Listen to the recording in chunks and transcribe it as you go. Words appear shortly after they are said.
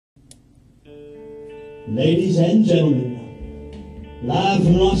Ladies and gentlemen, live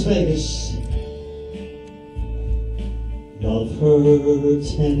from Las Vegas, love her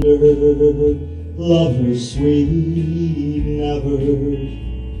tender, love her sweet, never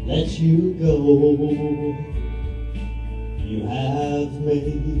let you go. You have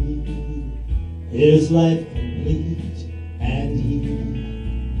made his life complete, and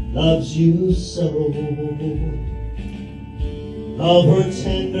he loves you so. Love her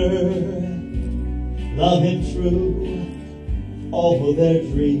tender, love him true, all their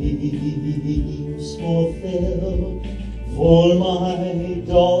dreams fulfill. For my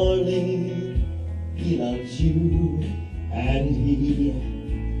darling, he loves you, and he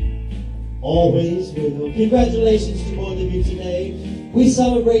always will. Congratulations to both of you today. We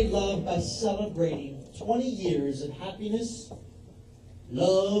celebrate love by celebrating 20 years of happiness,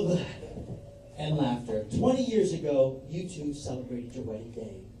 love, and laughter. 20 years ago, you two celebrated your wedding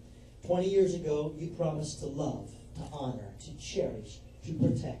day. 20 years ago, you promised to love, to honor, to cherish, to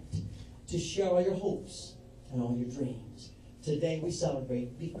protect, to share all your hopes and all your dreams. Today we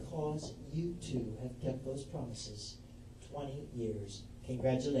celebrate because you two have kept those promises. 20 years.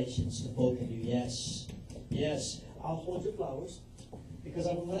 Congratulations to both of you. Yes. Yes. I'll hold your flowers because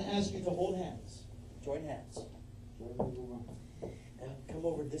I'm going to ask you to hold hands. Join hands. Now come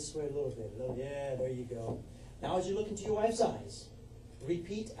over this way a little bit. Yeah, there you go. Now as you look into your wife's eyes,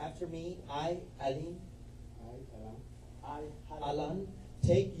 repeat after me. I, Allain. I, Allain.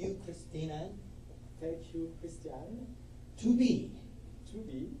 Take you, Christiane. Take you, Christiane. To be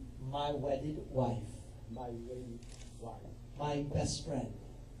my wedded wife. My wedded wife. My best friend.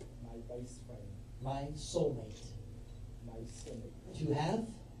 My best friend. My soulmate. My soulmate. To have.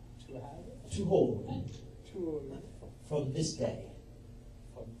 To hold. To From this day.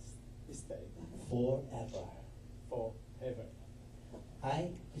 From this day. Forever. Forever.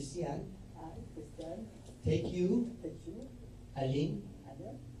 I, Christiane. Christiane. Take you. Allain.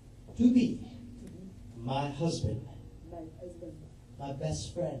 Allain. To be my husband. My husband. My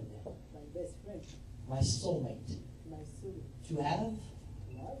best friend. My best friend. My soulmate. My soulmate. To have.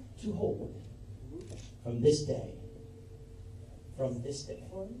 To hold. From this day. From this day.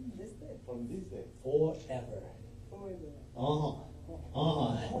 From this day. From this day. Forever. Forever.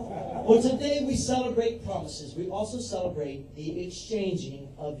 Well, today we celebrate promises. We also celebrate the exchanging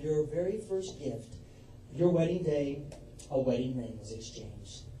of your very first gift. Your wedding day, a wedding ring was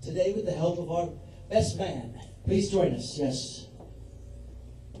exchanged. Today, with the help of our best man, please join us. Yes.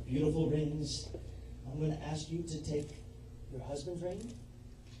 Beautiful rings. I'm going to ask you to take your husband's ring,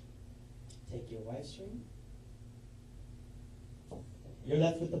 take your wife's ring. You're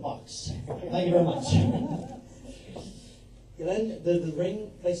left with the box. Thank you very much. Then the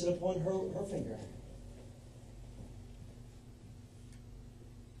ring, place it upon her finger.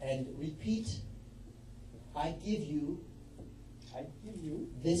 And repeat, I give you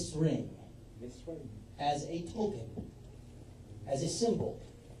this ring as a token, as a symbol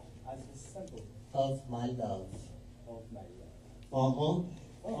of my love.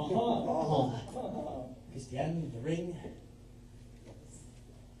 Christiane, the ring.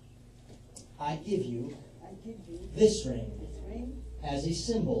 I give you this ring as a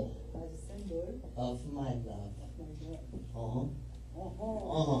symbol of my love.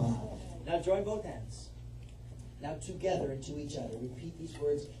 Now join both hands. Now together into each other. Repeat these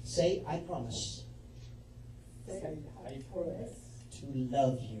words. Say, I promise. I promise to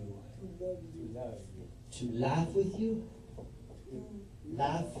love you. To laugh with you.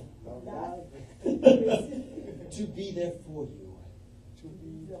 Laugh. To be there for you.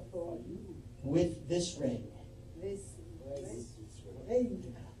 With this ring.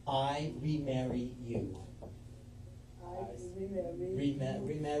 I remarry you.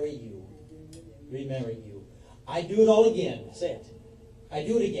 Remarry you. Remarry you. I do it all again. Say it. I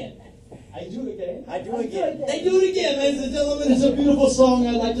do it again. I do it again. I do it again. They do it again, ladies and gentlemen. It's a beautiful song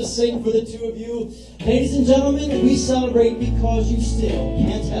I'd like to sing for the two of you. Ladies and gentlemen, we celebrate because you still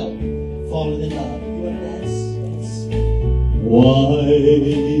can't help falling in love. You want to dance?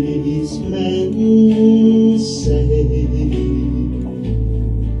 Wise men say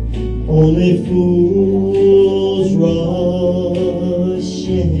only fools rush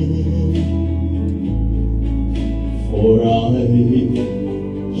in, for I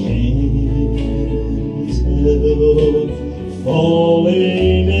can't help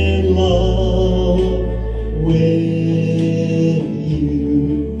falling in love with you.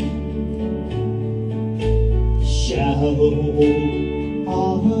 Shall I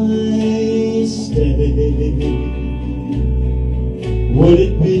stay? Would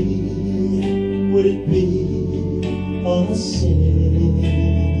it be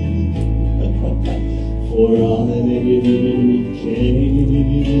for I can't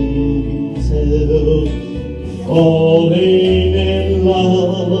help falling in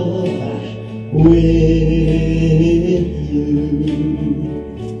love with you.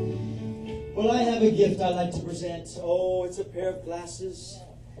 Well, I have a gift I'd like to present. Oh, it's a pair of glasses.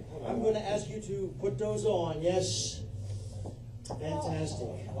 I'm going to ask you to put those on, yes?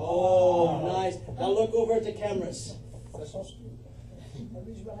 Fantastic. Oh, nice. Now look over at the cameras.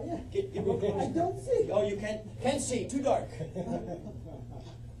 Get real close. I don't see. Oh, you can't see. Too dark.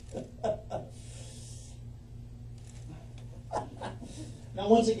 Now,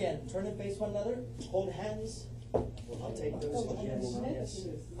 once again, turn and face one another. Hold hands. I'll take those. Yes.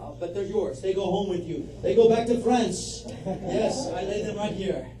 But they're yours. They go home with you. They go back to France. Yes, I lay them right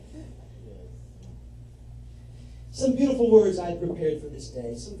here. Some beautiful words I prepared for this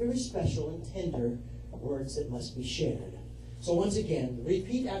day. Some very special and tender words that must be shared. So once again,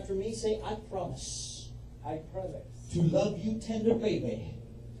 repeat after me. Say, I promise. I promise. To love you, tender baby.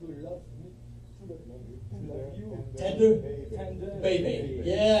 To love you. To love you. Tender Tender baby.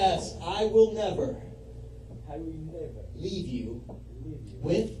 Yes, I will never I will never leave you leave you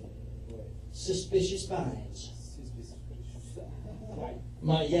with suspicious minds.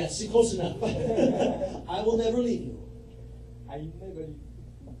 Yes, close enough. I will never leave you I never leave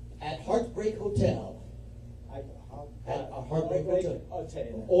at Heartbreak Hotel. At a Heartbreak Hotel.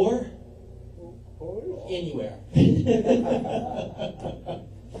 Or anywhere.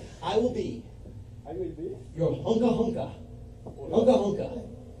 I will be your hunka.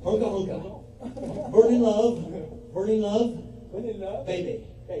 Burning love, baby.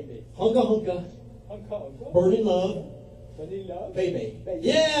 Hunka, burning love, baby.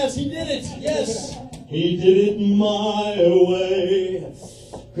 Yes, he did it. Yes, he did it my way.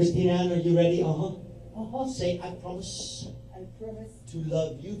 Christiane, are you ready? Say, I promise I promise to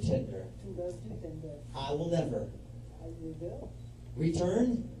love you tender. to love you tender. I will never I will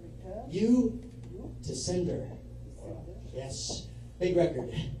return return you you to sender. sender. Yes, big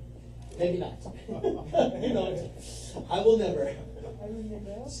record. Maybe not. Maybe not. I will never I will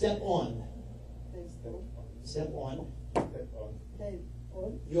never step on step your on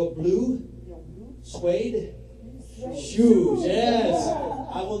blue your blue suede suede shoes. Yes,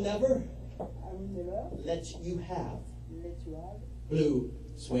 I will never I will never let you have let you have blue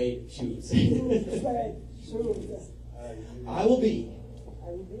suede shoes. blue suede shoes. I will be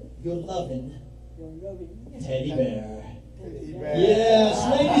I will be your loving your loving teddy bear. teddy Yes,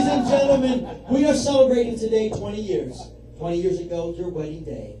 ladies and gentlemen, we are celebrating today 20 years. 20 years ago, your wedding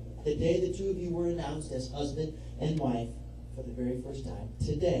day. The day the two of you were announced as husband and wife for the very first time.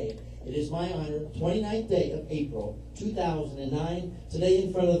 Today, it is my honor, 29th day of April, 2009, today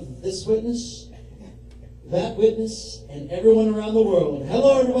in front of this witness, that witness, and everyone around the world.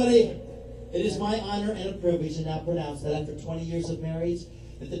 Hello, everybody. It is my honor and a privilege to now pronounce that after 20 years of marriage,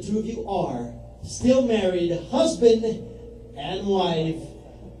 that the two of you are still married, husband and wife.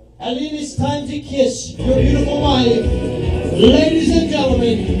 Allain, it's time to kiss your beautiful wife. Ladies and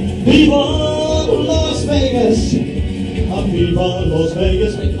gentlemen, Viva Las Vegas. Viva Las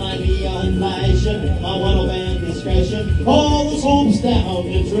Vegas, with my neon flashing, my one-man discretion, all those hopes down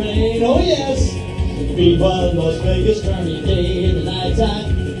the drain. Oh yes, Viva Las Vegas, turning day into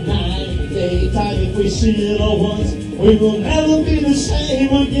nighttime, night into daytime. If we see it all once, we will never be the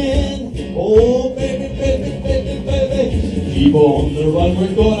same again. Oh baby, baby, baby, baby, keep on the run.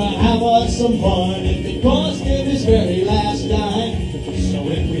 We're gonna have us some fun, and because it is very last night. So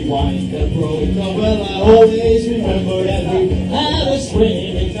if we wind up broke, well, I always remember that we had a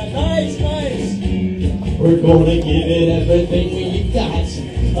swing. It's a nice. We're gonna give it everything we got.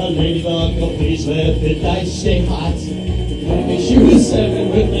 A lady luck, please let the dice stay hot. Let me shoot a 7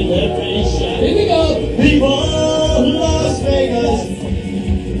 with an every shot. Here we go. Viva Las Vegas.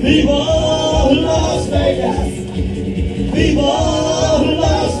 Viva Las Vegas. Viva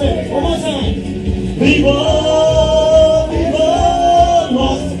Las Vegas. One more time. Viva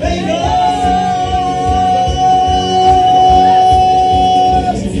Las Vegas.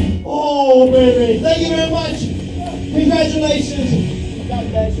 Oh, baby. Thank you very much. Congratulations. God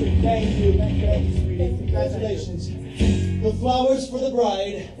bless you. Thank you, sweetie. Congratulations. The flowers for the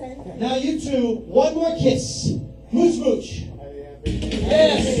bride. Now you two, one more kiss. Mooch, mooch.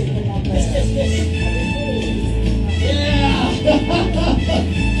 Yes. Yeah.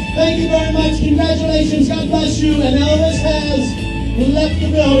 Thank you very much. Congratulations. God bless you. And Elvis has left the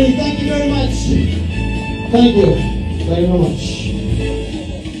building. Thank you very much. Thank you very much.